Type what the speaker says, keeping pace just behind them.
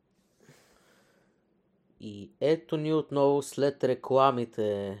И ето ни отново след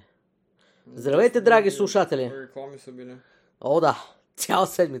рекламите. Здравейте, драги слушатели! Реклами са били. О, да, цяла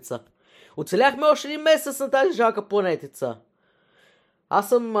седмица. Оцеляхме още един месец на тази жалка планетица. Аз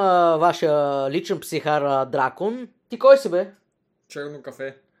съм вашия личен психар Дракон. Ти кой си, бе? Черно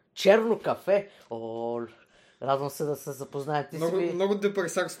кафе. Черно кафе? О, радвам се да се запознаем. Много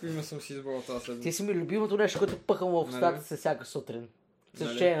депресарско име съм си избрал тази седмица. Ти си ми любимото нещо, което пъхам в устата си всяка сутрин. С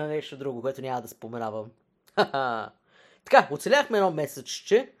изключение на нещо друго, което няма да споменавам. Така, оцеляхме едно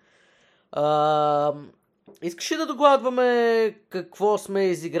месечче. Искаш ли да докладваме какво сме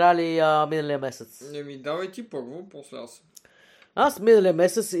изиграли миналия месец? Не ми давай ти първо, после аз. Аз миналия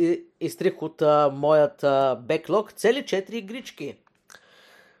месец изтрих от моят беклог цели 4 игрички.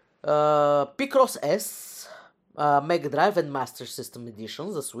 Picross S, Mega Drive and Master System Edition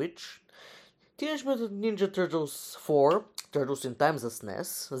за Switch, Teenage Mutant Ninja Turtles 4, Turtles in Time за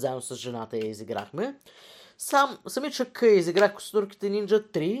SNES, заедно с жената я изиграхме. Самичък изиграх костурките Ninja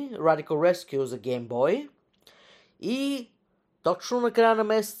 3, Radical Rescue за Game Boy. И точно на края на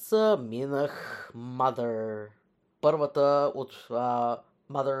месеца минах Mother, първата от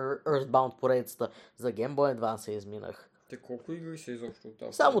Mother Earthbound поредицата за Game Boy Advance изминах. Те колко игри са изобщо от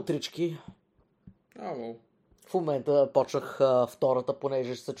тази? Само трички. В момента почнах втората,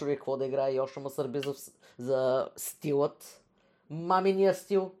 понеже ще се чудих какво да играя и още ма сърби за стилът. Маминия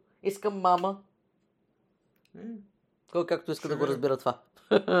стил. Искам мама. Кой както иска да го разбира това.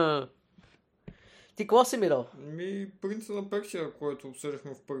 Ти какво си мирал? Принца на Персия, който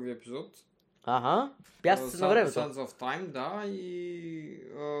обсъждахме в първи епизод. Ага, пясъци на времето. Sands of Time, да, и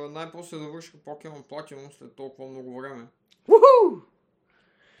най-после завърших Pokemon Platinum след толкова много време. Уху!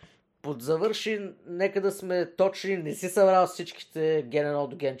 Подзавърши, нека да сме точни, не си събрал всичките Gen 1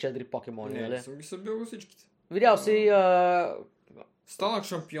 до Gen 4 покемони, нали? Не съм ги събирал всичките. Видял си... Станах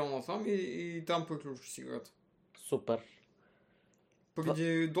шампиона там и там приключих с играта. Супер.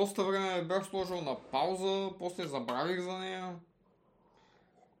 Преди доста време бях сложил на пауза, после забравих за нея.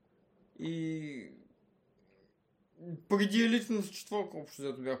 И... преди елитната четвърка общо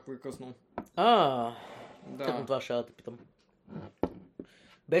взето бях прекъснал. Да. Тъкно това ще да те питам.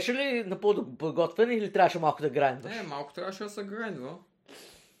 Беше ли напълно подготвен или трябваше малко да грайндваш? Не, малко трябваше да се грайндва.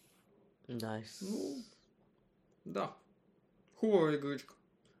 Найс. Но... да. Хубава игричка.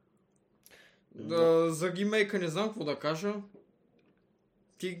 За геймейка не знам какво да кажа.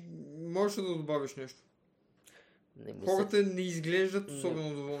 Ти можеш да добавиш нещо. Хората не изглеждат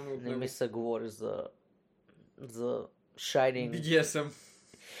особено доволни от него. Не ми се говори за Shining... BDSM.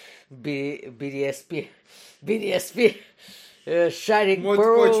 BDSP. Shining Pearl. Моето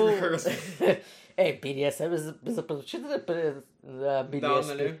повече ми харесва. BDSM е за предпочитане BDSP. Да,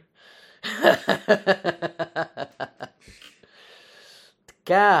 нали?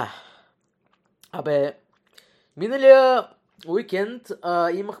 Така. Миналия уикенд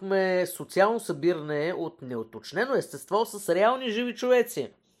имахме социално събиране от неуточнено естество с реални живи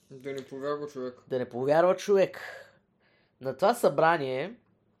човеци. Да не повярва човек. Да не повярва човек. На това събрание,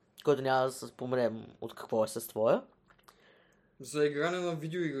 което няма да се споменем от какво естество е. За игране на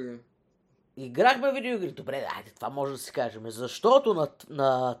видеоигри. Играхме видеоигри. Добре, айде, това може да си кажем. Защото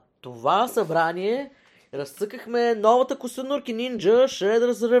на това събрание разцъкахме новата костенурки Ninja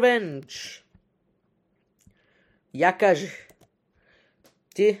Shredder's Revenge. Я кажи.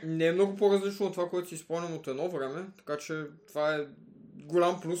 Ти? Не е много по-различно от това, което си спомням от едно време, така че това е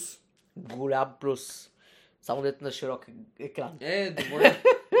голям плюс. Голям плюс. Само дете на широк екран. Добре.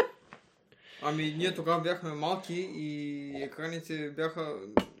 Ние тогава бяхме малки и екраните бяха,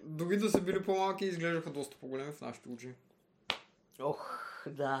 дори да са били по-малки, изглеждаха доста по-големи в нашите очи.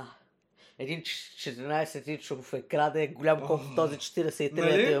 Да. Един 14-инчов екран е голям колко този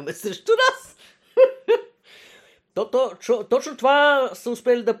 43 имаме срещу нас. Точно това са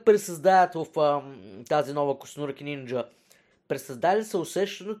успели да пресъздадат в тази нова костенурки Ninja. Пресъздали са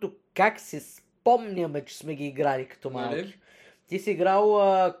усещането как си спомняме, че сме ги играли като малки. Ти си играл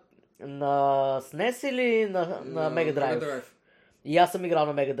на SNES или на Mega Drive? И аз съм играл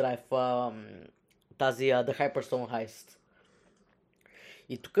на Mega Drive. Тази The Hyperstone Heist.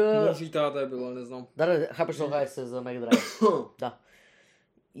 И тук... може и тази да е била, не знам. Да, Hyperstone Heist е за Mega Drive. Да.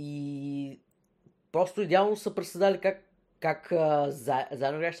 И... просто идеално са пресъздали как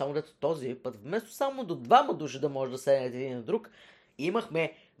заедно играеш, само дето този път. Вместо само до двама души да може да седнете един на друг,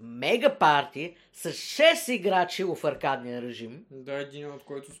 имахме мега парти с 6 играчи в аркадния режим. Да, един от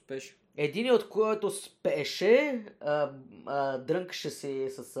който спеше. Дрънкаше си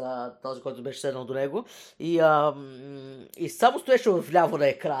с този, който беше седнал до него. И само стоеше вляво на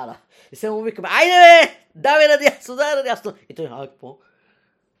екрана. И сега му викаме: айде бе! Давай надясно, дай надясно! И той: какво?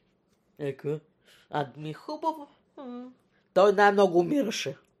 Ами хубаво. Той най-много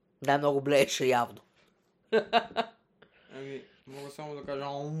умираше. Най-много блееше явно. Ами, мога само да кажа...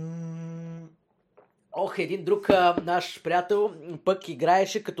 Един друг наш приятел пък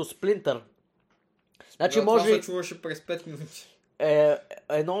играеше като Сплинтър. Значи да, може... Това се чуваше през 5 минути.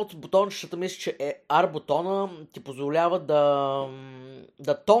 Едно от бутончетата, мисля, че е R бутона, ти позволява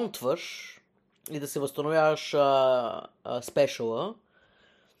да тонтваш и да се възстановяваш спешъла.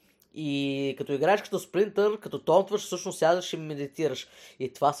 И като играеш като Сплинтър, като тонтваш, всъщност сядаш и медитираш.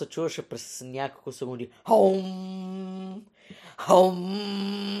 И това се чуваше през няколко секунди. Хом!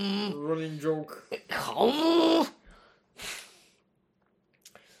 Running joke.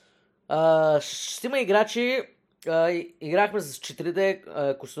 Ще има играчи. Играхме с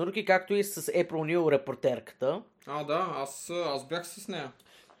 4D костенурки, както и с April New репортерката. Да, аз бях с нея.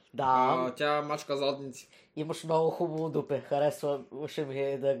 Да. Тя мачка задници. Имаш много хубаво дупе. Харесваше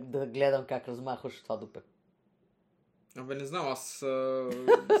ми да гледам как размахваш това дупе. Абе, не знам, аз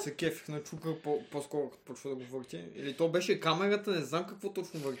се кефих на чука по-скоро като почва да го върти. Или то беше камерата, не знам какво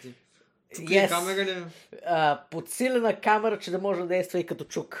точно върти. Чука и камера ли? Подсилена камера, че да може да действа и като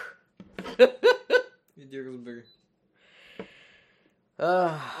чук. Иди разбери.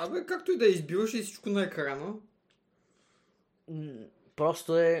 Абе, както и да избиваш и всичко на екрана.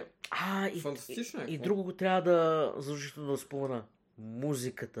 Просто е... Фантастично е. И друго трябва да задължително да спомена.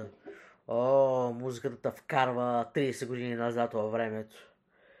 Музиката. Музиката те вкарва 30 години назад във времето.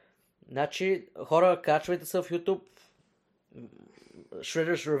 Значи, хора, качвайте се в YouTube.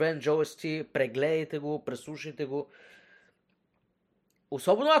 Shredder's Revenge OST, прегледайте го, преслушайте го.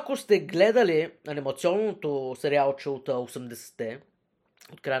 Особено ако сте гледали анимационното сериалче от 80-те,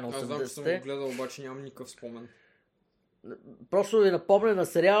 от края на 80-те. Аз знам, че съм го гледал, обаче нямам никакъв спомен. Просто да ви напомня на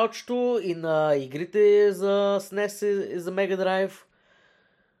сериалчето и на игрите за SNES и за Mega Drive.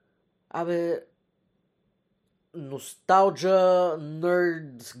 Носталджа,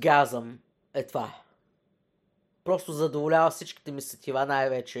 нърдгазъм е това. Просто задоволява всичките ми сетива,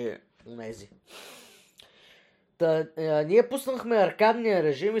 най-вече онези. Ние пуснахме аркадния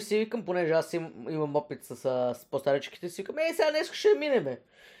режим и си викам, понеже аз имам опит с по-старичките, си викам, сега днес ще минеме.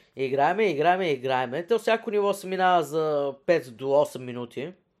 Играеме. Те всяко ниво се минава за 5 до 8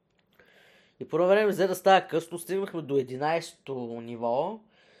 минути. И по време взе да става късно, стигнахме до 11-то ниво.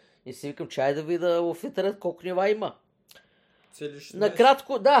 И си викам, чай да видя в интернет колко нива има.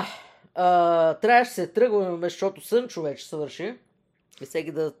 Накратко, да. Трябваше да се тръгваме, защото Сънчо вече свърши. И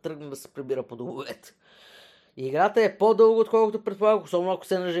всеки да тръгне да се прибира по домовете. Играта е по-дълго, отколкото предполагах, особено ако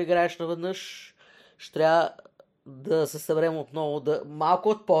се играеш наведнъж. Ще трябва да се съберем отново, малко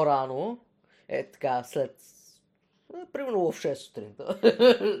от по-рано. Така, след... примерно в 6 сутринта.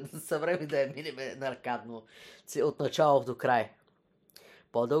 Да съберем и да я минем на аркадно. От начало до край.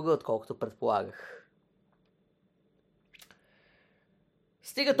 По-дълго, отколкото предполагах.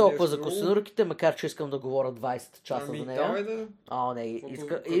 Стига толкова за костенурките, макар че искам да говоря 20 часа за нея. Давай да...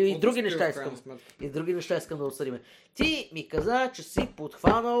 И други неща искам. И други неща искам да обсъдим. Ти ми каза, че си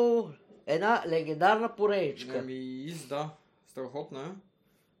подхванал една легендарна поредичка. Да. Страхотна е.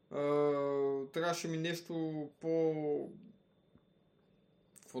 Трябваше ми нещо какво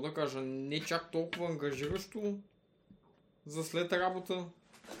да кажа, не чак толкова ангажиращо за след работа.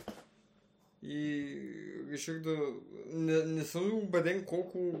 И реших да... Не съм убеден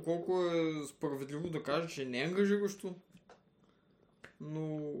колко е справедливо да кажа, че не е ангажиращо.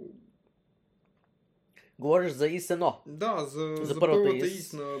 Но... Говориш за IS-1. Да, за първата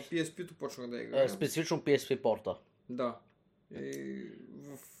IS на PSP-то почнах да играя. Специфично PSP порта. Да. И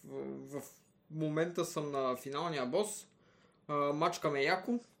в момента съм на финалния бос. Мачкаме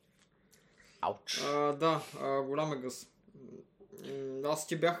яко. Ауч. Голям е гъс. Аз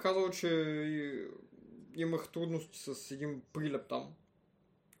ти бях казал, че имах трудности с един прилеп там.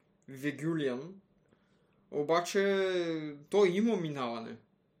 Вегюлиан. Обаче той има минаване.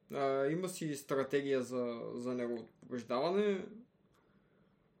 Има си стратегия за неговото побеждаване.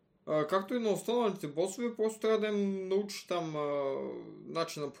 Както и на останалите босове, просто трябва да им научиш там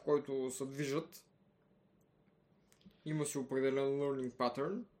начина, по който се движат. Има си определен learning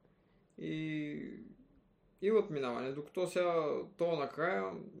pattern. И имат минаване, докато сега то накрая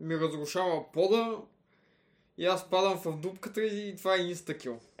ми разрушава пода и аз падам в дупката и това е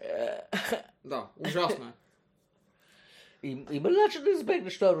инстакил. Да, ужасно е. Има ли начин да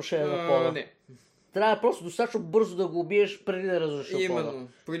избегнеш това рушение на пода? Не. Трябва просто достатъчно бързо да го убиеш преди да разруши пода. Именно,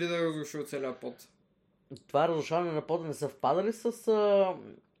 преди да разруши целия под. Това разрушаване на пода не съвпада ли с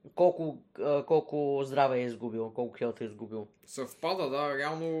колко здраве е изгубил, колко хелт е изгубил? Съвпада, да.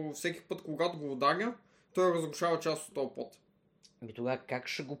 Реално всеки път, когато го ударя, той разрушава част от този пот. И тогава как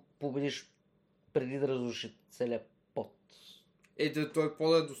ще го победиш преди да разруши целият под. Той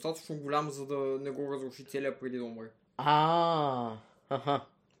под е достатъчно голям, за да не го разруши целият преди да умре. Аха.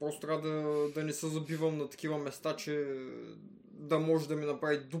 Просто трябва да не се забивам на такива места, че да може да ми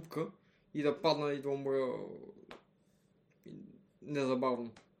направи дупка и да падна и да умра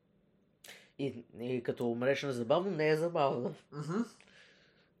незабавно. И като умреш незабавно, не е забавно.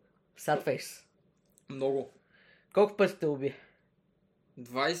 Sad face. Много. Колко пъти те уби?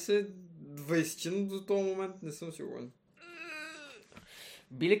 20 до този момент не съм сигурен.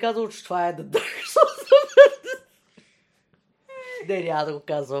 Би ли казал, че това е The Dark Souls? Не, няма да го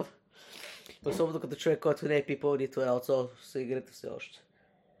казвам. Особено като човек, който не е пипал нито едно от игрите все още.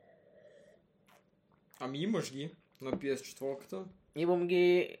 Ами имаш ги на PS4-ката. Имам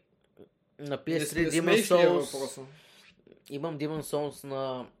ги на PS3 Не Demon's смееш ли е Souls. въпроса? Имам Demon's Souls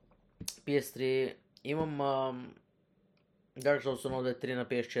на PS3. Имам Dark Souls 1, 2, 3 на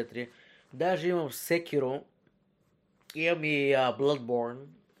PS4. Даже имам Sekiro. Имам и Bloodborne.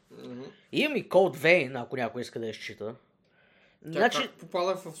 Имам и Code Vein, ако някой иска да я счита. Как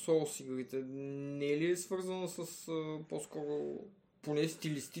попада в Souls игрите? Не е ли свързано с по-скоро, поне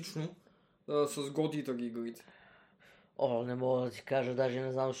стилистично, с God Eater игрите? Не мога да ти кажа, даже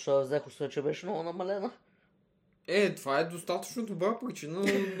не знам защо взех, освен че беше много намалена. Това е достатъчно добра причина,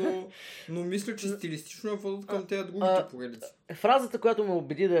 но мисля, че стилистично е водят към тези другите поредици. Фразата, която ме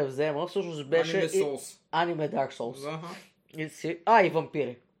убеди да я взема, всъщност беше Anime Dark Souls. И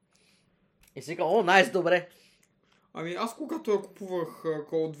вампири. И си казвам, найс, добре. Ами аз когато я купувах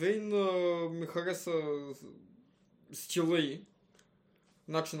Code Vein, ми хареса стила и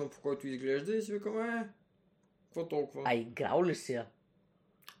начина, по който изглежда и си викам, какво толкова? Играл ли си я?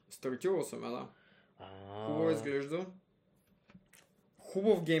 Стартирал съм да. Хубаво изглежда.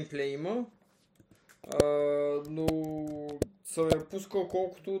 Хубав геймплей има. Но съм я пускал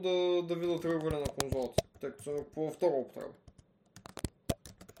колкото да видя тръгване на конзолата. Тъй като съм я купувал втора употреба.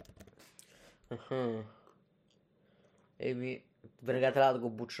 Веднага трябва да го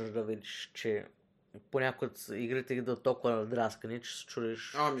бучнеш да видиш, че понякога игрите ги да толкова надраскани, че се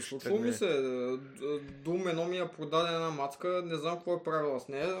чудиш. Случва ми се. Doom едно ми я продаде една мацка, не знам какво е правила с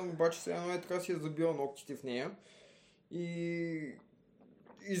нея, обаче сега така си е забила ногтите в нея. И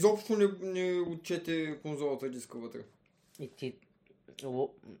изобщо не отчете конзолата диска вътре.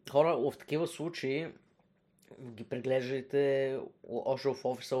 Хора, в такива случаи ги преглеждайте още в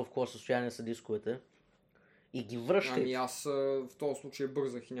офиса, в какво състояние са дисковете и ги връщайте. Аз в този случай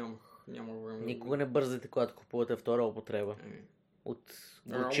бързах и нямах време. Никога не бързайте, когато купувате втора употреба. От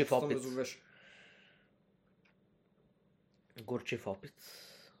горчив опит. Горчив опит.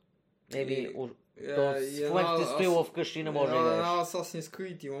 В момента ти стоила вкъщи и не може да играеш. Assassin's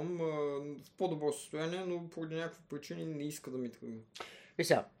Creed имам в по-добро състояние, но поради някакви причини не иска да ми тръгне. И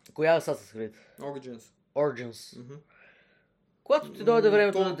сега, коя е Assassin's Creed? Origins. Когато ти дойде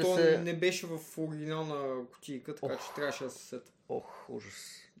времето да се... То не беше в оригинална кутийка, така че трябваше да се сета.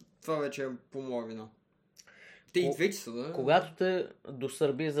 Ужас. Това вече е по моя вина. Те и двете са, да? Когато те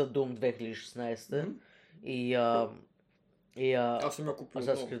досърби за Doom 2016 и аз съм я купил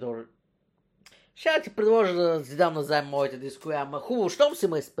отново. Ще ти предложа да си дам назаем моите дискове, ама хубаво, щом си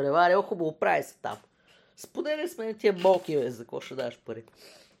ме изпреварил, хубаво прави се там. Сподели сме тия болки, за какво ще даш пари,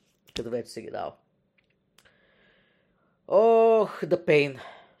 като вече си ги дал. The pain.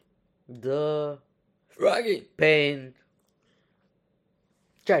 The pain.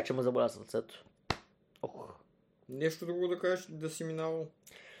 Чай, че ме заболя сърцето. Нещо друго да кажеш, да си минавал?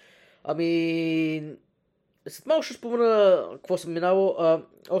 След малко ще спомена какво съм минавал.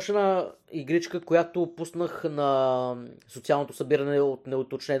 Още една игричка, която пуснах на социалното събиране от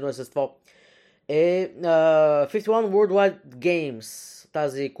неуточнено естество е 51 Worldwide Games.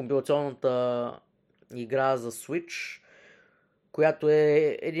 Тази компилационната игра за Switch, която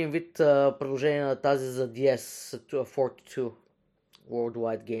е един вид продължение на тази за DS 42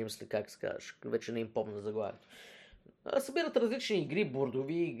 Worldwide Games, ли как се казваш, вече не им помня заглавието. Събират различни игри,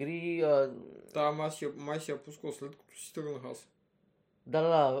 бордови игри. Май си я пускал след като си тръгнах аз.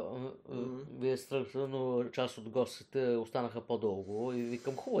 Вие стръгнахте, но част от гостите останаха по-дълго и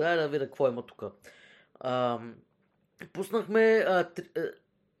викам, хубаво, дай да видя какво има тук. Пуснахме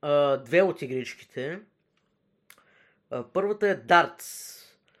две от игричките. Първата е Darts.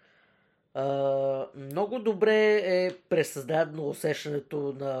 Много добре е пресъздадено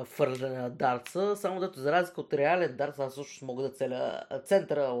усещането на фърляне на дартса, само дето за разлика от реален дартс, аз също мога да целя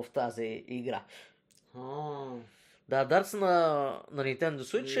центъра в тази игра. Дартс на Nintendo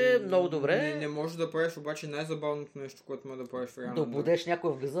Switch е много добре. Не можеш да правиш обаче най-забавното нещо, което може да правиш в реален да обудеш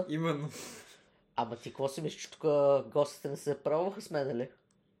някой в газа. Именно. Ама ти какво си мислиш, че тук гостите не се правоха с мен, ли?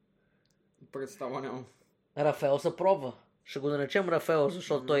 Представа нямам. Рафаел се пробва. Ще го наречем Рафаел,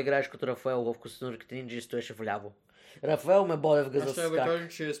 защото той играеш като Рафаел в Костенурките нинджи и стоеше вляво. Рафаел ме боде в газа с Аз ще да как. кажа,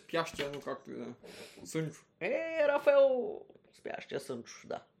 че е спящия, но както и да е. Сънчо. Рафаел, спящия Сънчо,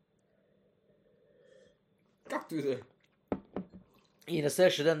 да. Както и да е. И на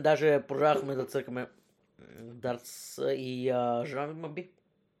следващия ден даже продължавахме да църкаме дартс и жена ми ме би.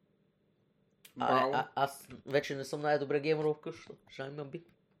 Браво. Аз вече не съм най-добре геймер вкъщи. Жена ми ме би.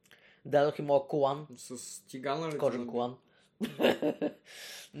 Дадох и моя колан. С тигана ли? Кожен колан.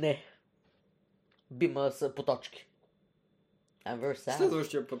 Не. Бима са поточки. I'm very sad.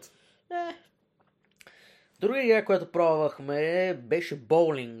 Следващия път. Друга игра, която пробвахме, беше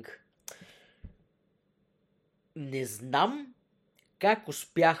боулинг. Не знам как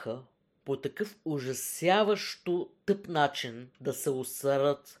успяха по такъв ужасяващо тъп начин да се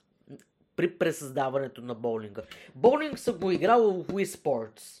усърат при пресъздаването на боулинга. Боулинг съм го играл в Wii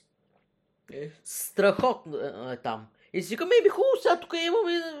Sports. Страхотно е там. И си викам, хубаво, сега тук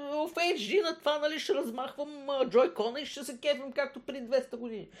имаме в HD на това, нали, ще размахвам джойкона и ще се кефим както преди 200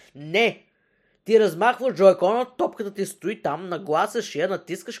 години. Не! Ти размахваш джойкона, топката ти стои там, нагласаш я,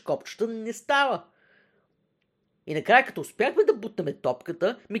 натискаш копчета, не става. И накрая, като успяхме да бутнем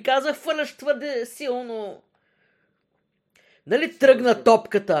топката, ми каза, хвърляш твърде силно. Нали тръгна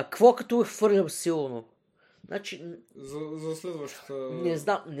топката? Какво като хвърлям силно? Значи... За следващата...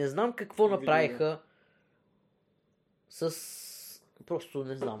 Не знам какво направиха с... Просто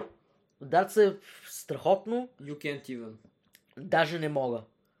не знам. Дартс е страхотно. You can't even. Даже не мога.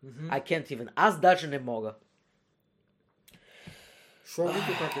 I can't even. Аз даже не мога.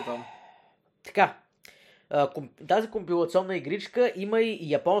 Шогито как е там? Така. Тази компилационна игричка има и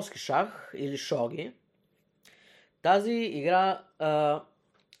японски шах или шоги. Тази игра...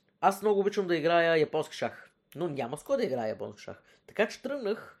 аз много обичам да играя японски шах. Но няма с кой да играя японски шах. Така че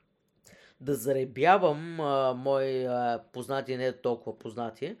тръгнах да заребявам мои познати, не толкова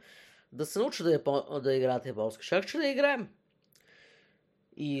познати, да се науча да играят японски шах, че да играем.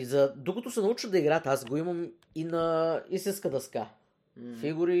 И докато се науча да играят, аз го имам и на истинска дъска.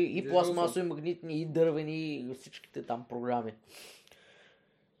 Фигури и пластмасови, магнитни, и дървени, и всичките там програми.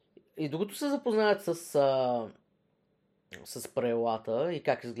 И докато се запознаят с правилата и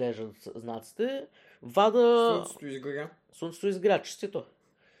как изглеждат знаците, вада... Слънцето изгря, честито.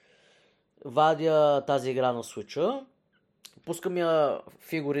 Вадя тази игра на Switch-а, пускам я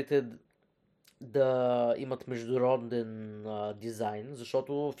фигурите да имат международен дизайн,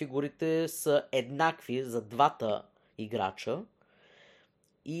 защото фигурите са еднакви за двата играча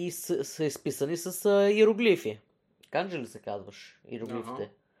и са изписани с иероглифи. Канджи ли се казваш?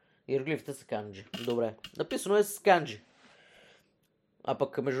 Иероглифите. Иероглифите са канджи. Добре. Написано е с канджи. А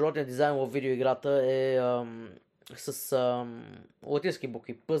пък международният дизайн в видеоиграта е с латински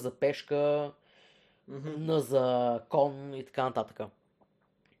букви. П за пешка, Н за кон и така нататък.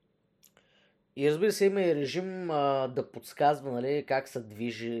 И разбира се, има и режим да подсказва, нали, как се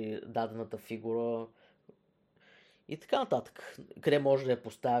движи дадената фигура и така нататък. Къде можеш да я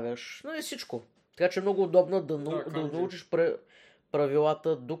поставяш, нали, всичко. Така че е много удобно да научиш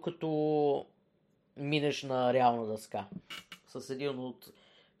правилата, докато минеш на реална дъска. С един от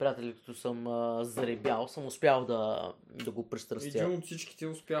приятели, като съм заребял, съм успял да го пристрастя. Един от всичките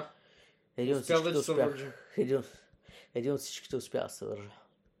успя. Един от всичките успях. Един от всичките успя да се вържа.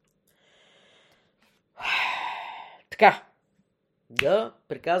 Така. Да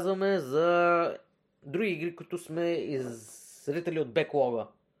приказваме за други игри, които сме изритали от беклога.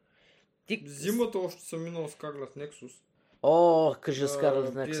 Зимата още съм минал Scarlet Nexus. Кажи Scarlet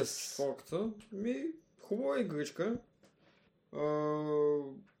Nexus. PS4-та. Хубава игричка.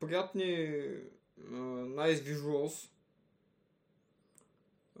 Приятни nice visuals.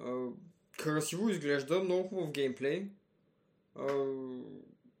 Красиво изглежда, много хубав геймплей.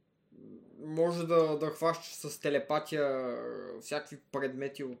 Може да хващаш с телепатия всякакви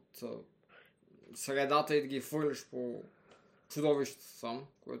предмети от средата и да ги хвърляш по чудовището сам,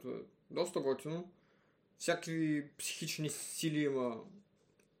 което е доста готино. Всякакви психични сили има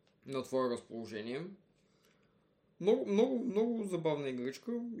на твое разположение. Много забавна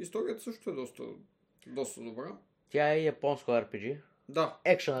игричка. Историята също е доста добра. Тя е японско RPG? Да.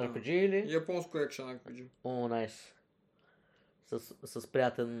 Action RPG или? Японско Action RPG. Найс. С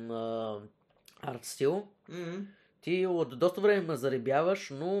приятен арт стил. Ти от доста време ме заребяваш,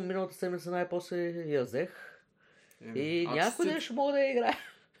 но миналата седмица най-после я взех. И някой ден ще мога да я играя.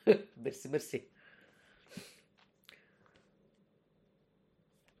 Мерси.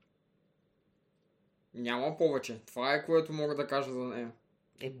 Няма повече. Това е, което мога да кажа за нея.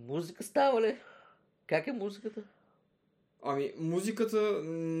 Музика става ли? Как е музиката? Ами, музиката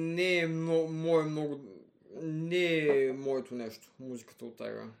не е много... Не е моето нещо, музиката от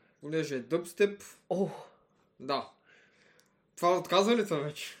тази игра. Понеже е дъбстеп. Да. Това отказва ли това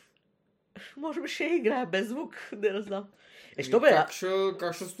вече? Може би ще играе без звук, не знам.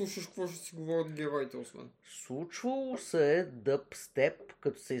 Как ще слушаш, какво ще си говорят героите, освен? Случвало се е дъбстеп,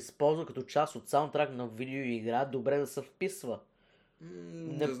 като се използва като част от саундтрак на видеоигра, добре да се вписва.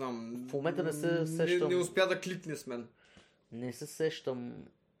 Не знам. В момента не се сещам. Не успя да кликне с мен. Не се сещам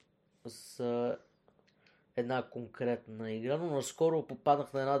с една конкретна игра, но наскоро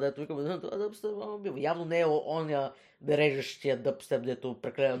попаднах на една, дето викам, явно не е оня режещия дъбстеп, дето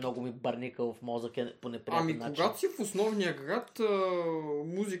прекалено много ми бърника в мозъка по неприятен начин. Когато си в основния град,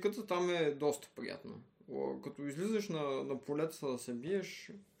 музиката там е доста приятна. Като излизаш на полета да се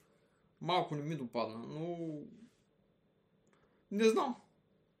биеш, малко не ми допадна, но не знам.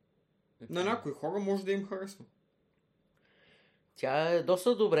 На някои хора може да им харесва. Тя е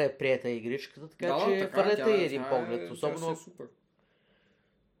доста добре приета игричката, така че хвърлете и един поглед.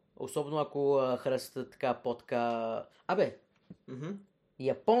 Особено ако харесате така подка...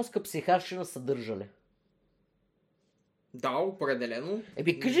 Японска психарщина съдържа ли? Да, определено.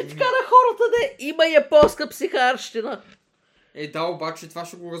 Кажи така на хората, има японска психарщина. Да, обаче това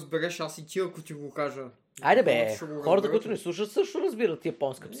ще го разбереш аз и ти, ако ти го кажа. Айде хората, които не слушат, също разбират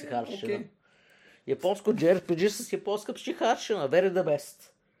японска психарщина. Японско JRPG с японска психарщина. Very the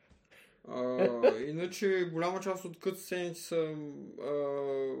best. Иначе голяма част от кътсцените са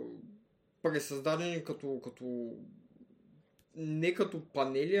пресъздадени като не като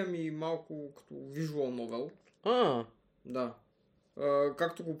панели, ами малко като visual novel. Да.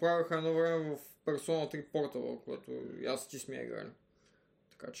 Както го правяха едно време в Persona 3 Portable, което аз ти сме играли.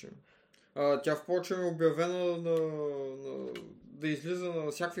 Така че... тя впрочем е обявена да излиза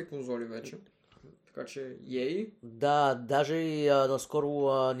на всякакви конзоли вече. Така че ей. Да, даже и наскоро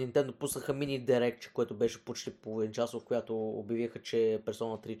Nintendo пуснаха мини Direct, което беше почти половин час, в която обявиха, че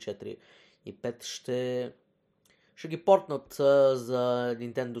Persona 3, 4 и 5 ще ги портнат за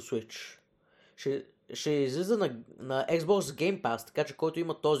Nintendo Switch. Ще излиза на Xbox Game Pass, така че който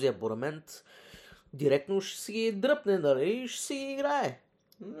има този абонамент, директно ще си ги дръпне, нали, и ще си ги играе.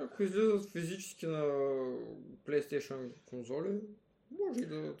 Ако излизат физически на PlayStation конзоли, може и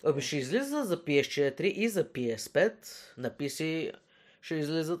да... ще излиза за PS4 и за PS5, на PC ще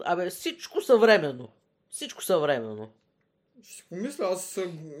излизат... всичко съвременно. Всичко съвременно. Ще си помисля, аз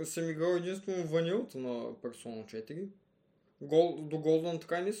съм играл единствено ванилата на Persona 4. До Golden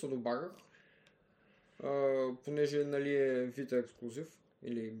така и не се добавях. Понеже, нали, е Vita ексклузив.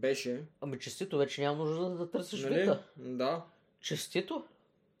 Или беше. Честито, вече няма нужда да търсиш нали? Vita. Да. Честито.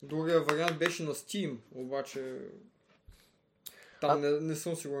 Другия вариант беше на Steam, обаче там не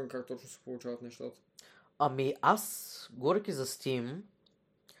съм сигурен как точно се получават нещата. Аз, говорейки за Steam,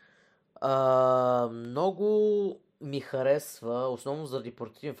 много ми харесва, основно заради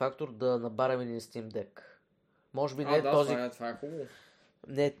портативен фактор, да набарям един Steam Deck. Може би не е този... това е хубаво.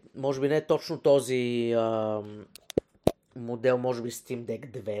 Може би не е точно този модел, може би Steam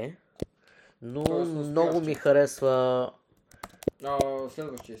Deck 2, но много ми харесва...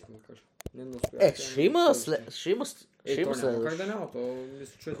 Следващия искам да кажа. Ще има следващия. Как да няма, то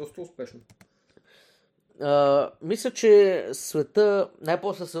мисля, че е доста успешно. Мисля, че света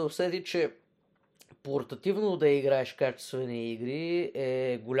най-после се усети, че портативно да играеш качествени игри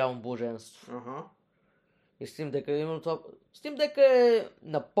е голямо блаженство. И Steam Deck именно това. Steam Deck е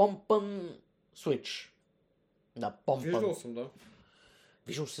напомпан Switch. Виждал съм, да.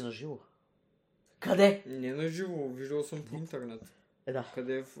 Виждал си на живо. Къде? Не на живо, виждал съм по интернет. Да.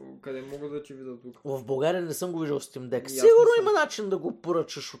 Къде мога да ти видя тук? В България не съм го виждал Steam Deck. Сигурно има начин да го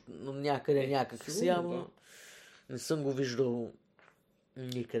поръчаш от някъде някак си, ама не съм го виждал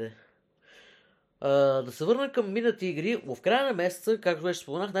никъде. Да се върна към минати игри. В края на месеца, както вече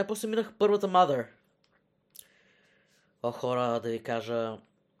споменах, най-после минах първата Mother. Хора, да ви кажа,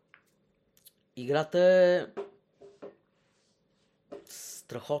 играта е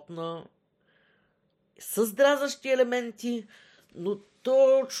страхотна, с дразнещи елементи, но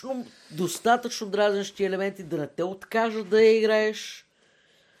точно достатъчно дразнещи елементи да не те откажат да я играеш.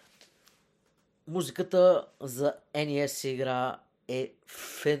 Музиката за NES игра е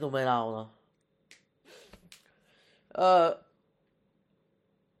феноменална.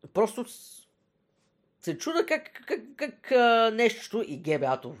 Просто се чуда как нещо и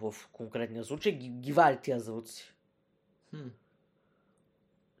ГБА-то в конкретния случай ги вали тия звуци.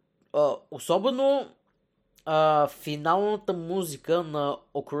 Особено финалната музика на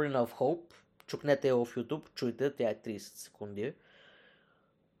Ocarina of Hope. Чукнете я в YouTube, чуйте, тя е 30 секунди.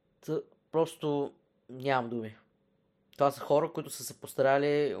 Просто нямам думи. Това са хора, които са се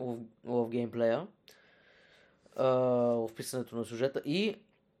постарали в геймплея, в писането на сюжета и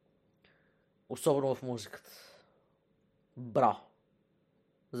особено в музиката. Браво!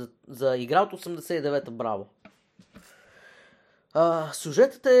 За игра от 89-та, браво!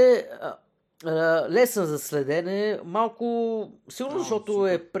 Сюжетът е лесен за следене, малко сигурно, защото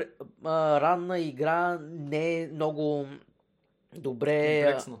е ранна игра, не е много добре...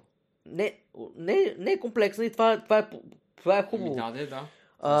 Комплексна. Не е комплексна и това е хубаво. Да.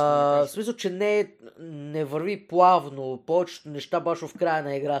 В смисъл, че не върви плавно, повечето неща баш в края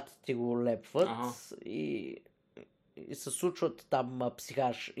на играта ти го лепват и се случват там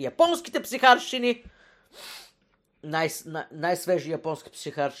японските психарщини, най-свежи японски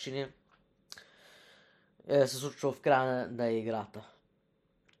психарщини се случва в края на играта.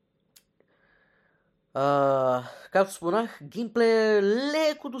 Както споменах, геймплей е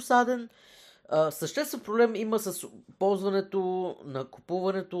леко досаден. Съществен проблем има с ползването на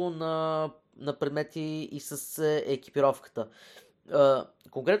купуването на предмети и с екипировката.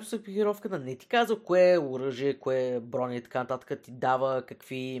 Конкретно с екипировката не ти казва кое е оръжие, кое е броня и така нататък, ти дава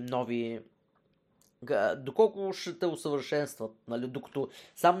какви нови... Доколко ще те усъвършенстват, нали? Докато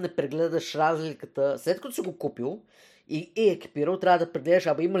сам не прегледаш разликата, след като си го купил и екипирал, трябва да прегледаш,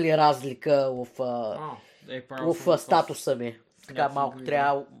 има ли разлика в статуса ми. Така малко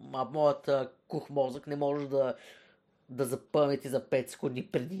трябва, моят кух мозък не може да запъмети за 5 секунди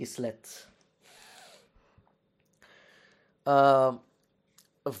преди и след.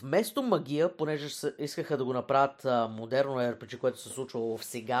 Вместо магия, понеже искаха да го направят модерно RPG, което се случва в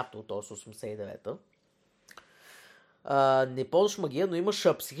сегато, т.е. 89-та, не ползваш магия, но имаш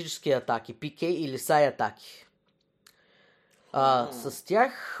психически атаки, PK или Sai атаки. С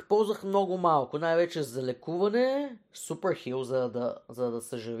тях ползвах много малко, най-вече за лекуване, супер хил, за да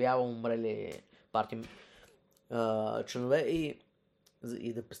съживявам умрели парти членове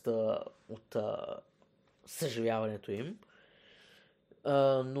и да песта от съживяването им.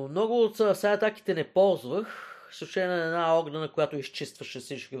 Но много от сега атаките не ползвах, с изключение на една огнена, която изчистваше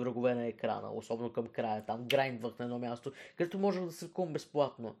всички врагове на екрана, особено към края. Там грайндвах на едно място, където можех да се лекувам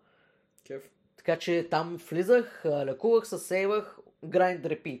безплатно. Кеф. Така че там влизах, лекувах се, сейвах, грайнд,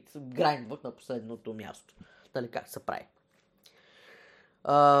 репит. Грайндвах на последното място. Дали как се прави.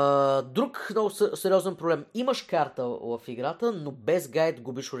 Друг много сериозен проблем. Имаш карта в играта, но без гайд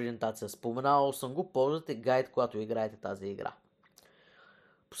губиш ориентация. Споменавал съм го, ползвате гайд, когато играете тази игра.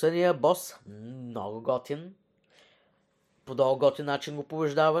 Последния бос, много готин. По много готин начин го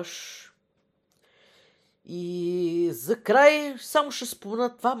побеждаваш. И за край само ще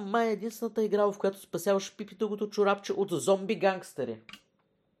спомена, това май е единствената игра, в която спасяваш Пипи дългото чорапче от зомби гангстери.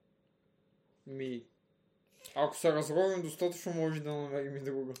 Ако се разровим достатъчно, може да намерим и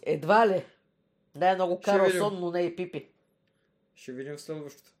друга. Едва ли? Не е много Карлсон, но не и Пипи. Ще видим в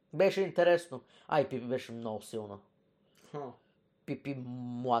следващото. Беше интересно. И Пипи беше много силна. Пипи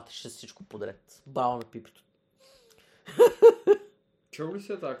млатеше всичко подред. Браво на Пипито. Чел ли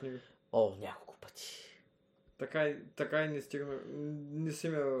си тази книга? Няколко пъти. Така и не стигна. Не си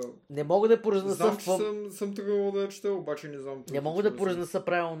ме... Не мога да произнеса... Знам, че съм тръгвал да я чета, обаче не знам... Не мога да произнеса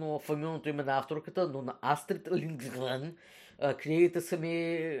правилно фамилното име на авторката, но на Астрид Линдгрен книгите са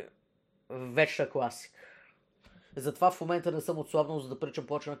ми вечна класика. Затова в момента не съм отслабнал, за да причам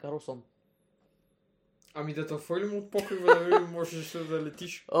повече на Карлсон. Да те фърлим от покрива, да видим, можеш да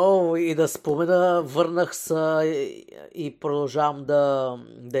летиш. И да спомена, върнах се и продължавам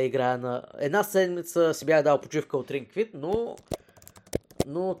да играя на... Една седмица си бях дал почивка от Ring Fit,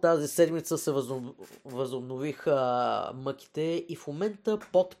 но тази седмица се възобнових мъките и в момента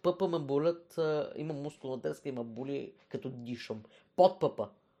под пъпа ме болят, има мускулна треска, има боли като дишам. Под пъпа.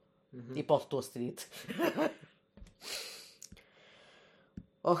 И под тлъстените.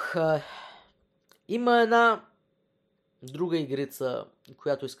 Има една друга игрица,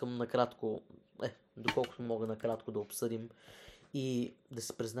 която искам накратко, доколкото мога накратко да обсъдим и да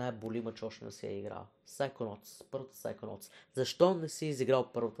се призная, боли ме, че още не си е играл. Psychonauts, първата Psychonauts. Защо не си изиграл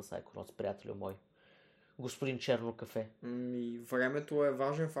първата Psychonauts, приятелю мой? Господин Черно кафе. Времето е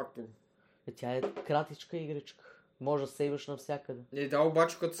важен фактор. Тя е кратичка игричка. Може да сейваш навсякъде. Да,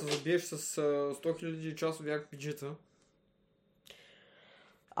 обаче като се забиеш с 100 000 часови RPG-та.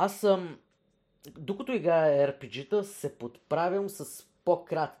 Аз съм... Докато играя RPG-та, се подправям с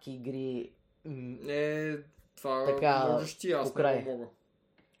по-кратки игри. Това така, можеш ти, аз не мога.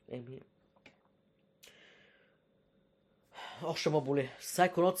 Още ме боли.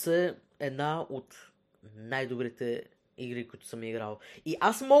 Psychonauts е една от най-добрите игри, които съм играл. И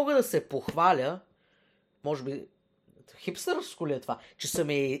аз мога да се похваля, може би Хипстърско ли е това? Че съм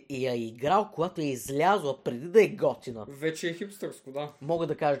я играл, когато е излязла, преди да е готина. Вече е хипстърско, да. Мога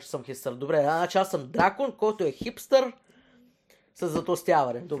да кажа, че съм хипстър. Добре, значи аз съм дракон, който е хипстър с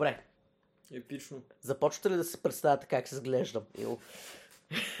затлъстяване. Добре. Епично. Започвате ли да се представяте как се изглеждам?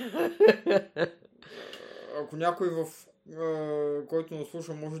 Ако някой който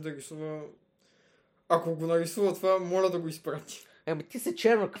наслуша може да рисува... Ако го нарисува това, моля да го изпрати. Ти си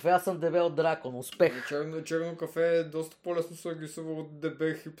черно кафе, аз съм дебел дракон. Успех. Черно кафе е доста по-лесно се рисува от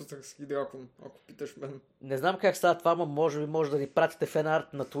дебел хипстърски дракон, ако питаш мен. Не знам как става това, но може да ни пратите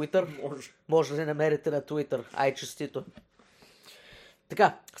фенарт на Twitter. Може да ни намерите на Twitter. Ай, честито.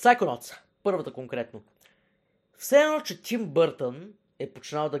 Така, Psychonauts. Първата конкретно. Все едно, че Тим Бъртън е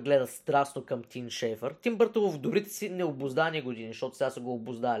починал да гледа страстно към Тин Шейфър. Тим Бъртън в добрите си необуздани години, защото сега са го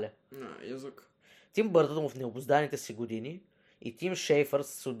обуздали. Язък. Тим Бъртън в необузданите си години и Тим Шейфър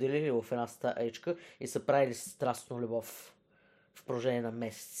са се отделили в една стаечка и са правили страстно любов в продължение на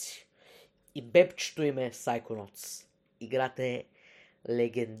месеци. И бебчето им е Psychonauts. Играта е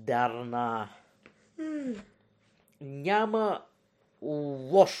легендарна. Няма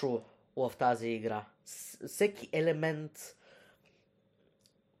лошо в тази игра. Всеки елемент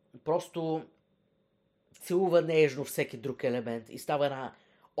просто целува нежно всеки друг елемент и става една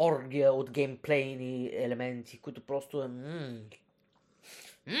оргия от геймплейни елементи, които просто е...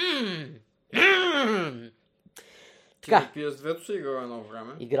 Така. PS2-то си играл едно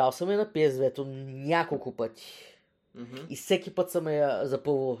време. Играл съм я на PS2-то няколко пъти. И всеки път съм я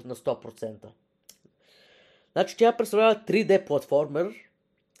запълвал на 100%. Значи тя представлява 3D платформер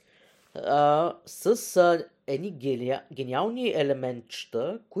с едни гениални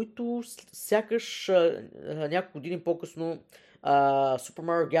елементчета, които сякаш няколко години по-късно Super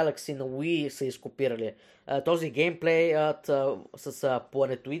Mario Galaxy на Wii са изкопирали. Този геймплей с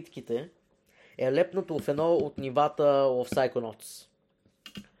планетоидките е лепнато в едно от нивата в Psychonauts.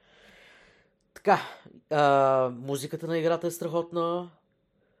 Така, музиката на играта е страхотна.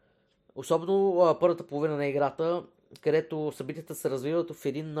 Особено първата половина на играта, където събитията се развиват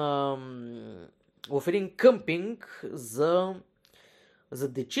в един къмпинг за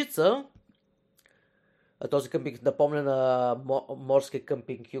дечица. Този къмпинг напомня на морския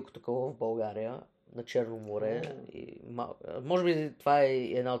къмпинг юг тук в България, на Черно море. И, може би това е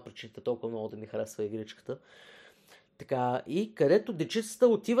една от причините толкова много да ми харесва игричката. Така, и където дечицата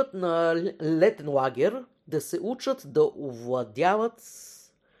отиват на летен лагер да се учат да овладяват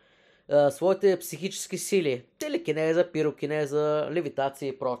своите психически сили. Телекинеза, пирокинеза, левитация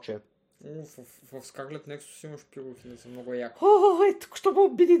и прочее. В Scarlet Nexus имаш пирокинеза, много яко. Тук ще ме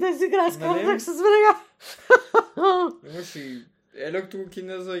обиди да изиграя Scarlet Nexus веднага. Имаш и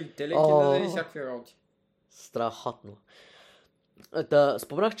електрокинеза, и телекинеза, и всякакви работи. Страхотно.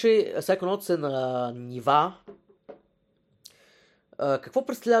 Споменах, че Psychonauts е на нива. Какво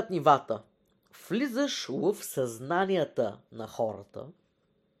представляват нивата? Влизаш в съзнанията на хората,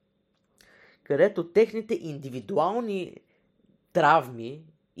 където техните индивидуални травми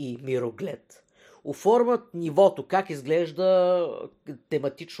и мироглед оформят нивото, как изглежда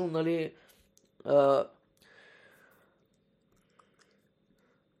тематично, нали,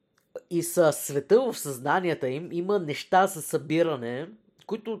 и със света в съзнанията им има неща за събиране,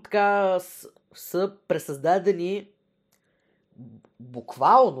 които така са пресъздадени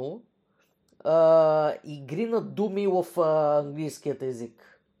буквално игри на думи в английският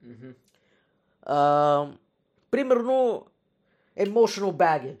език. Примерно emotional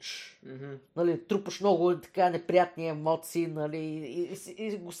baggage. Нали, трупаш много така неприятни емоции, нали,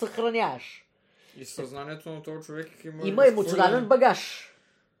 и го съхраняваш. И съзнанието на този човек има емоционален багаж.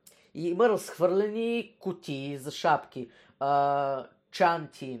 И има разхвърлени кутии за шапки,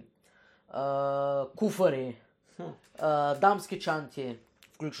 чанти, куфари, дамски чанти,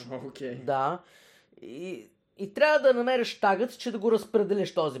 включно. Да. И трябва да намериш тагът, че да го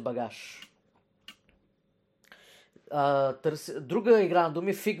разпределиш този багаж. Друга игра на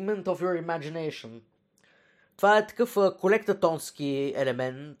думи, Figment of your Imagination. Това е такъв колектатонски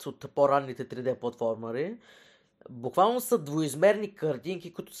елемент от по-ранните 3D платформери. Буквално са двоизмерни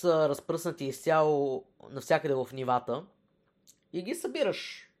картинки, които са разпръснати изцяло навсякъде в нивата. И ги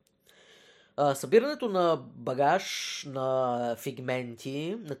събираш. Събирането на багаж, на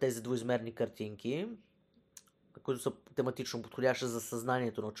фигменти, на тези двоизмерни картинки, които са тематично подходящи за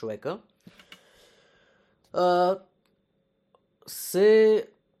съзнанието на човека,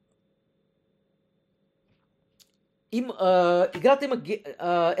 играта има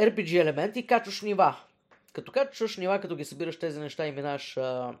RPG елементи и качваш нива. Като качваш нива, като ги събираш тези неща и минаш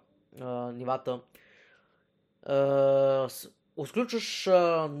нивата, отключваш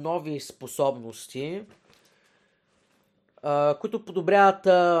нови способности, които подобряват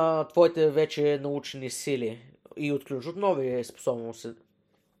твоите вече научени сили и отключват нови способности.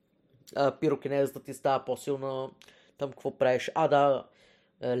 Пирокинезата ти става по-силна, там какво правиш?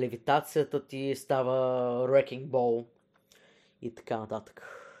 Левитацията ти става Wrecking Ball и така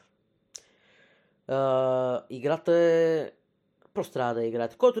нататък. Играта е... Просто трябва да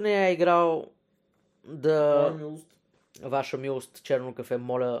играете. Който не е играл, Ваша милост, черно кафе,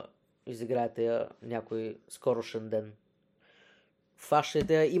 моля, изиграйте я някой скорошен ден.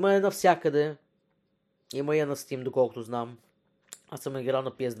 Фащайте я, има я навсякъде. Има я на Steam, доколкото знам. Аз съм играл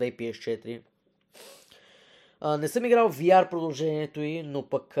на PS2 и PS4. Не съм играл VR продължението й, но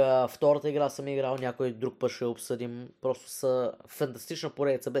пък втората игра съм играл, някой друг път ще обсъдим. Просто са фантастична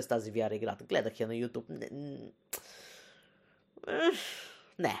поредица без тази VR играта. Гледах я на YouTube.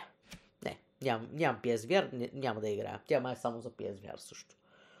 Нямам PSVR, няма да играя. Тя май е само за PSVR също.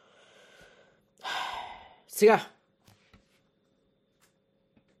 Сега.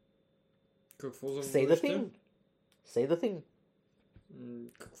 Какво за Say бъдеще? the thing.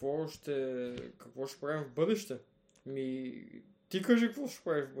 Какво ще правим в бъдеще? Ти кажи какво ще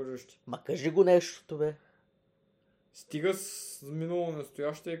правиш в бъдеще. Кажи го нещо, бе. Стига с минало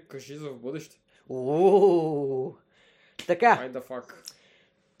настояще, кажи за в бъдеще. Така. Айда фак.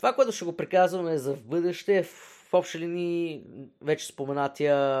 Това, което ще го приказваме за в бъдеще, в общи линии вече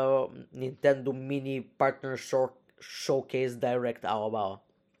споменатия Nintendo Mini Partner Showcase Direct Alabama.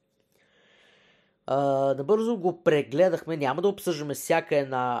 Набързо го прегледахме, няма да обсъждаме всяка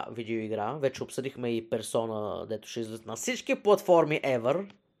една видеоигра, вече обсъдихме и Persona, дето ще излизат на всички платформи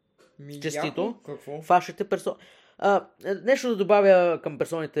ever. Честито. Какво? Вашите персони. Нещо да добавя към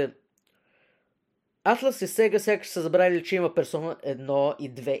персоните. Атлас и Сега сякаш са забравили, че има Persona 1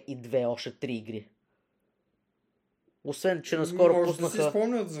 и 2 и 2, още 3 игри. Освен, че наскоро може пуснаха... да си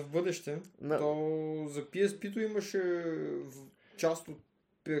спомнят за в бъдеще. То за PSP-то имаше част от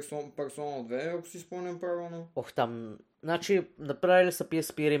Persona 2, ако си спомням правилно. там... Значи, направили са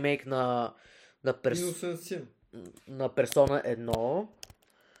PSP ремейк на Innocent на Persona 1.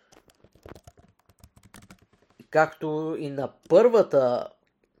 Както и на първата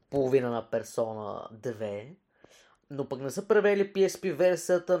половина на Persona 2, но пък не са превели PSP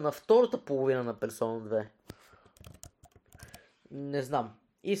версията на втората половина на Persona 2. Не знам.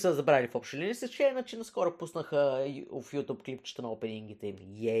 И са забравили в общи линии, че иначе наскоро пуснаха в YouTube клипчета на опенингите им.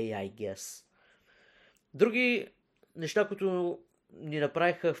 I guess. Други неща, които ни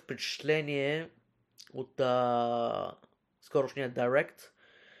направиха впечатление от скорошния Direct,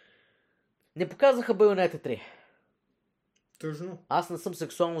 не показаха Bayonetta 3. Тъжно. Аз не съм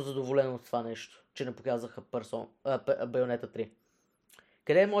сексуално задоволен от това нещо, че не показаха Bayonetta 3.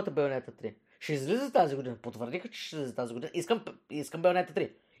 Къде е моята Bayonetta 3? Ще излиза тази година. Потвърдиха, че ще излиза тази година. Искам Bayonetta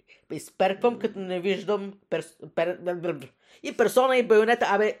 3. Изперквам, като не виждам и Persona и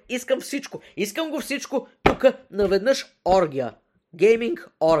Bayonetta. Искам всичко. Искам го всичко. Тук наведнъж оргия.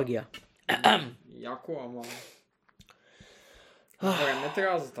 Гейминг оргия. Яко, ама... Време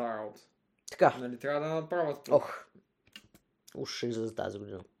трябва за тази работа. Така. Нали трябва да направят. Уж ще излезе тази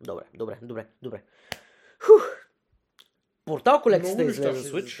година. Добре. Портал колекцията излезе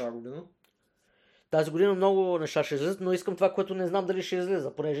за Switch. Тази година много неща ще излезат, но искам това, което не знам дали ще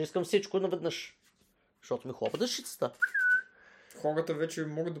излезе, понеже искам всичко наведнъж. Защото ми хлопа дъщицата. Хората вече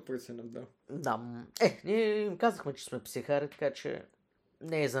могат да преценят, да. Да. Ние им казахме, че сме психари, така че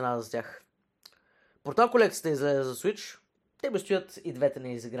не е за нас за тях. Портал колекцията излезе за Switch. Те би стоят и двете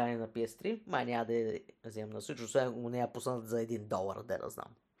неизиграни на PS3. Май няма да я вземем на Switch, освен го не я пуснат за $1, да знам.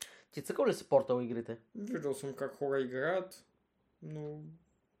 Ти цъкал ли си Портал игрите? Виждал съм как хора играят, но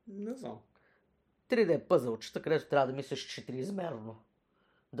не знам. 3D пъзълчета, където трябва да мислиш четириизмерно.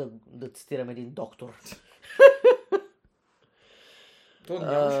 Да цитирам един доктор. То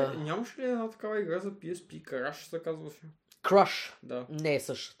нямаше ли една такава игра за PSP? Crash се казваше. Crush? Да. Не е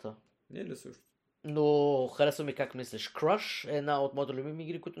същата. Не е ли същата? Но харесва ми как мислиш. Crush е една от моите любими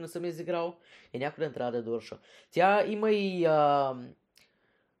игри, които не съм изиграл. И някой ден трябва да я довърша. Тя има и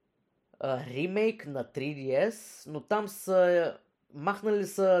ремейк на 3DS, но там са махнали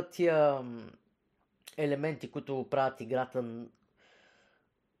са тия елементи, които правят играта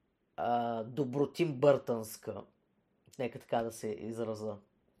добротим бъртънска. Нека така да се израза.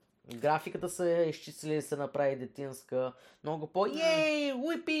 Графиката се изчислили, се направи детинска. Много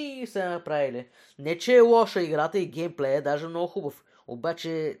уипи се направили. Не, че е лоша играта и геймплей е даже много хубав.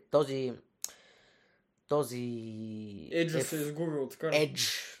 Обаче този Edge се е изгубил, така.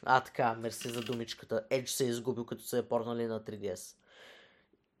 Edge. Така, мерси за думичката. Edge се е изгубил, като се е порнали на 3DS.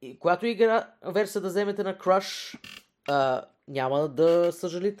 И която версия да вземете на Crush, няма да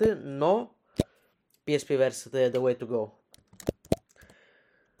съжалите, но PSP версията е the way to go.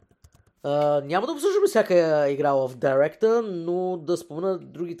 Няма да обсъждаме всяка игра в Directa, но да спомена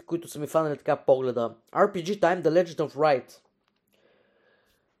другите, които са ми фанали така погледа. RPG Time, The Legend of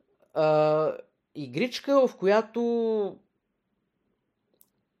Wright. Игричка, в която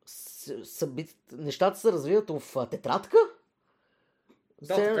нещата се развиват в тетрадка.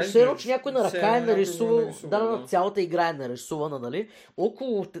 Все едно, че някой на ръка е нарисувал, цялата игра е нарисувана, нали?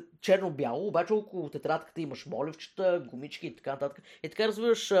 Около черно-бяло, обаче около тетрадката имаш моливчета, гумички и така нататък. И така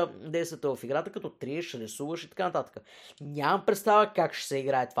развиваш действията в играта, като триеш, рисуваш и така нататък. Нямам представа как ще се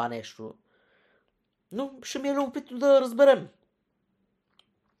играе това нещо. Но ще ми е любопитно да разберем.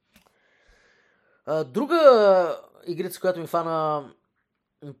 Друга игрица, която ми фана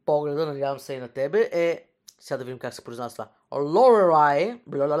погледа, надявам се и на тебе, е... Сега да видим как се произнася това. Lorelei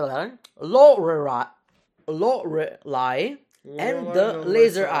and the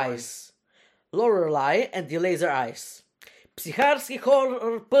Laser Eyes. Lorelei and the Laser Eyes. Психарски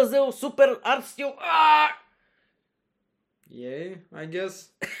хорор, пъзел, супер арт стил. I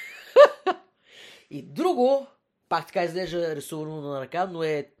guess. И друго, пак така изглежда рисувано на ръка, но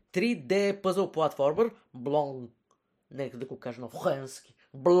е 3D пъзел платформер. Blanc. Нека да го кажа на френски.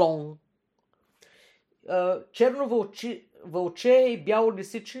 Blanc. Черно вълче и бяло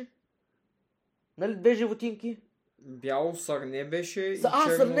лисиче. Нали, две животинки? Бяло сърне беше и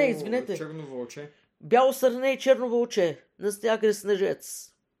сърне, извинете. Черно вълче. Бяло сърне и черно вълче. Настояка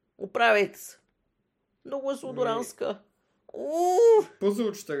снежец. Оправяйте се. Много е сладоранска.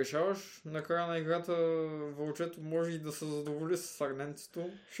 Пъзъл, че те решаваш. На края на играта вълчето може и да се задоволи с сърненцето.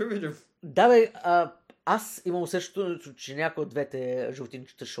 Ще видим. Да бе, аз имам усещането, че някой от двете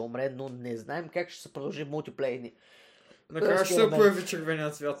животинчета ще умре, но не знаем как ще се продължи мултиплейни. Накрая ще се появи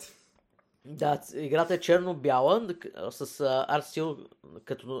червения цвят. Да, играта е черно-бяла, с арт стил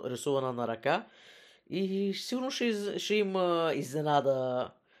като рисувана на ръка. И сигурно ще има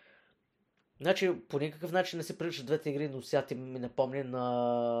изненада. Значи, по никакъв начин не се приличат двете игри, но сега ти ми напомня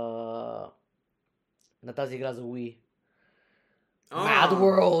на тази игра за Wii.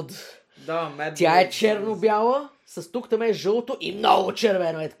 MadWorld! Да, MadWorld. Тя е черно-бяла, с тук там е жълто и много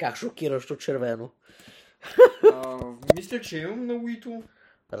червено. Е така шокиращо червено. Мисля, че имам на Wii-то.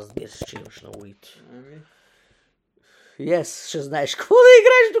 Разбира се, че имаш на Wii-то. Yes, ще знаеш какво да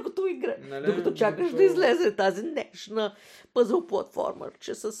играеш, нали, докато чакаш да излезе тази нещна пъзъл платформер,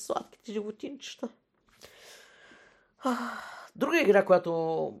 че с сладките животинчета. Друга игра,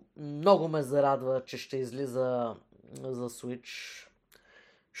 която много ме зарадва, че ще излиза за Switch.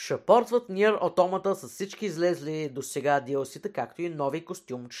 Ще портват Nier Automata с всички излезли до сега DLC-та, както и нови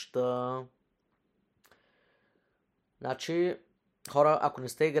костюмчета. Значи, хора, ако не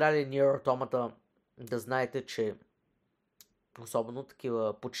сте играли Nier Automata, да знаете, че особено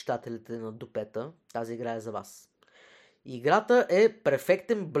такива почитателите на дупета, тази игра е за вас. Играта е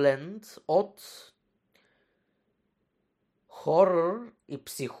перфектен бленд от хорър и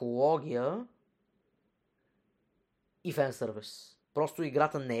психология и фенсервис. Просто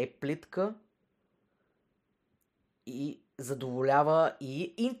играта не е плитка и задоволява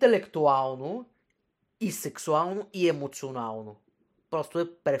и интелектуално, и сексуално, и емоционално. Просто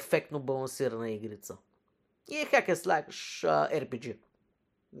е перфектно балансирана игрица. И е hack and slash RPG.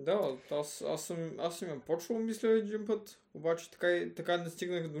 Да, аз съм почвал мисля един път, обаче така не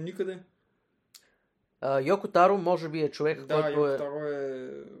стигнах до никъде. Йоко Таро може би е човек, който Йоко Таро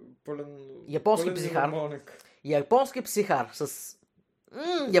е пълен... Японски психар. Японски психар с...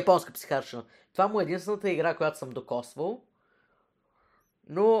 японска психарщина. Това му е единствената игра, която съм докосвал.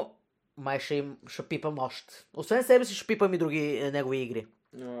 Но май ще пипам още. Освен себе си ще пипам и други негови игри.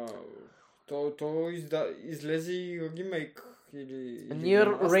 То излезе и ремейк или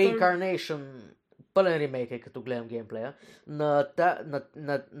Nier Reincarnation. Пълен ремейк е, като гледам геймплея. На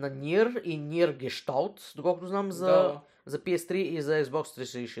Nier и Nier Gestalt, доколкото знам за PS3 и за Xbox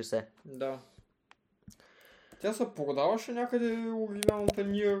 360. Да. Тя се продаваше някъде оригиналната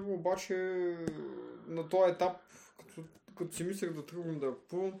Nier, обаче на този етап, като си мислех да тръгвам да я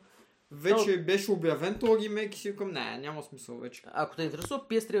купувам, вече беше обявен този ремейк и си викам, няма смисъл вече. Ако те интересува,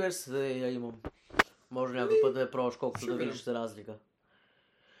 PS3 версията я имам. Може някой път да я пробваш, колкото да видиш разлика.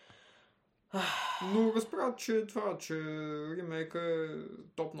 Но разправят, че ремейка е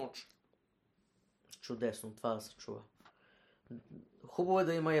топ-ноч. Чудесно, това да се чува. Хубаво е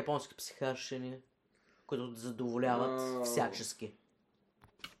да има японски психарщини, които да задоволяват всячески.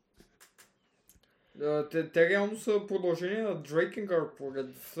 Те реално са продължение на Drakengard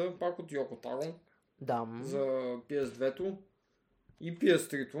поредица, пак от Йоко Таро. Да. За PS2-то и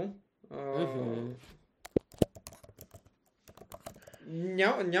PS3-то.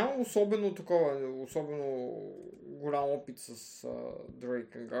 Няма особено голям опит с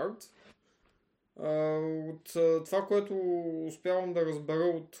Drakengard. От това, което успявам да разбера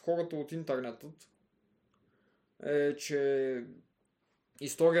от хората от интернетът, е, че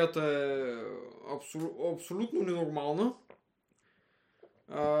историята е абсолютно ненормална.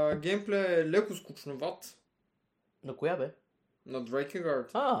 Геймплей е леко скучноват. На коя бе? На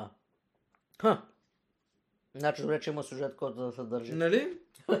Drakengard. Значи добре, че има сюжет, който да се държи. Нали?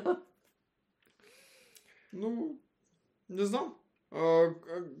 Но не знам.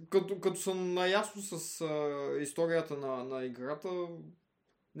 Като съм наясно с историята на играта,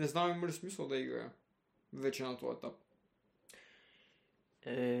 не знам има ли смисъл да играя вече на този етап.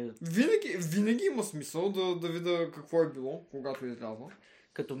 Винаги има смисъл да видя какво е било, когато излязва.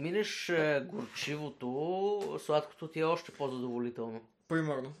 Като минеш горчивото, сладкото ти е още по-задоволително.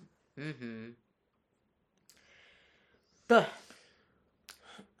 Примерно.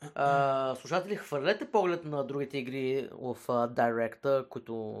 Слушатели, хвърлете поглед на другите игри в Директа,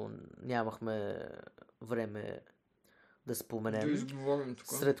 които нямахме време да споменем. Да изговорим тук.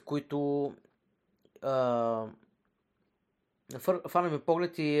 Сред които фанаме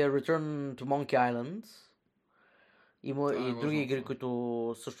поглед и Return to Monkey Island. Има и други игри,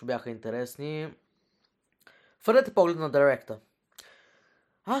 които също бяха интересни. Хвърлете поглед на Директа.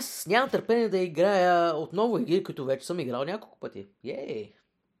 Аз нямам търпение да играя отново игри, които вече съм играл няколко пъти. Ей!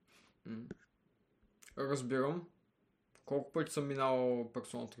 Разбирам. Колко пъти съм минал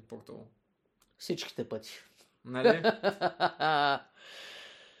Persona 3 Portal? Всичките пъти. Нали?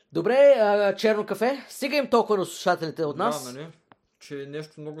 Добре, черно кафе. Стига им толкова на слушателите от нас. Да, нали? Че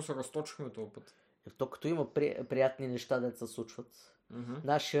нещо много се разточихме този път. То като има приятни неща, да се случват.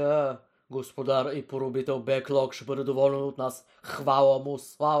 Нашия господар и поробител Беклог ще бъде доволен от нас. Хвала му,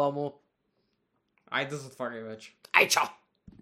 слава му. Айде да затваряй вече. Ай, чао!